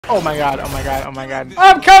Oh my god, oh my god, oh my god.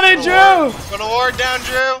 I'm coming, Drew! Put a ward down,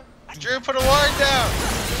 Drew! Drew, put a ward down!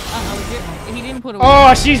 He didn't put a ward.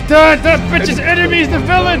 Oh, she's done! That bitch is enemies, the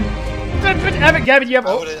villain! That bitch, Gabby, you have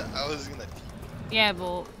I was gonna... Yeah,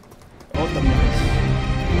 but... Ult them.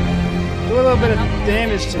 Do a little bit of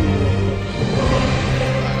damage to me.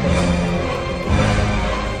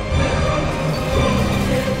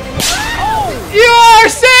 You are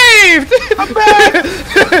saved! I'm back!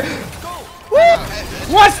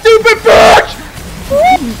 What stupid bitch!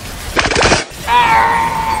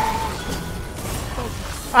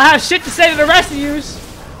 I have shit to say to the rest of yous.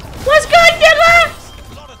 What's good, nigga?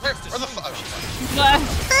 Where the fuck?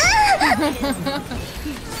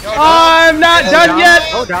 I'm not done yet.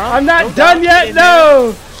 I'm not done yet.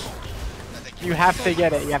 No. You have to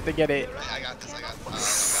get it. You have to get it. I got this. I got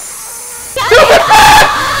this.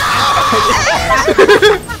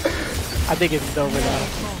 I think it's over now.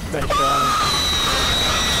 Nice try.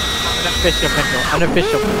 Unofficial penta.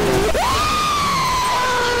 Unofficial penta.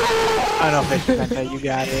 Unofficial penta. You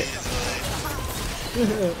got it.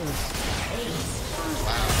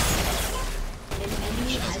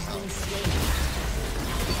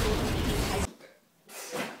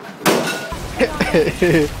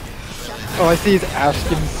 All I see is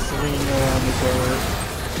Akshan swinging around the door.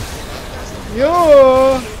 Yo!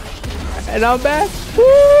 And I'm back. Woo!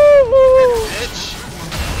 Bitch!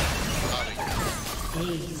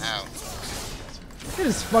 Ow. Look at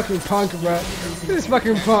this fucking punk, bro. Look at this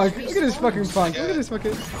fucking punk. Look at this fucking punk. Look at this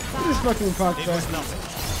fucking punk, bro.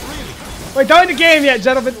 Wait, don't end the game yet,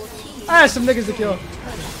 gentlemen. I have some niggas to kill.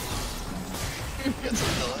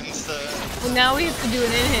 Well, now we have to do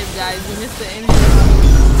an in-hit, guys. We missed the in-hit.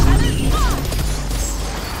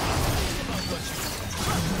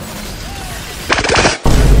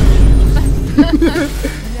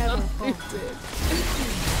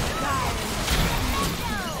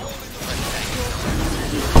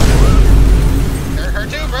 Her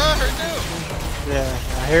too, bro. Her too. Yeah,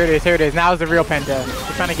 here it is. Here it is. Now is the real penta.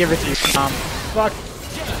 We're trying to give it to you. Fuck.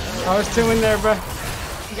 I was too in there, bro.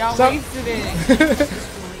 Y'all wasted it.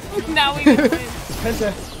 Now we win.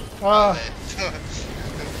 Penta.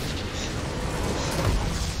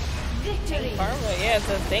 Karma, yeah, it's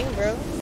a thing, bro.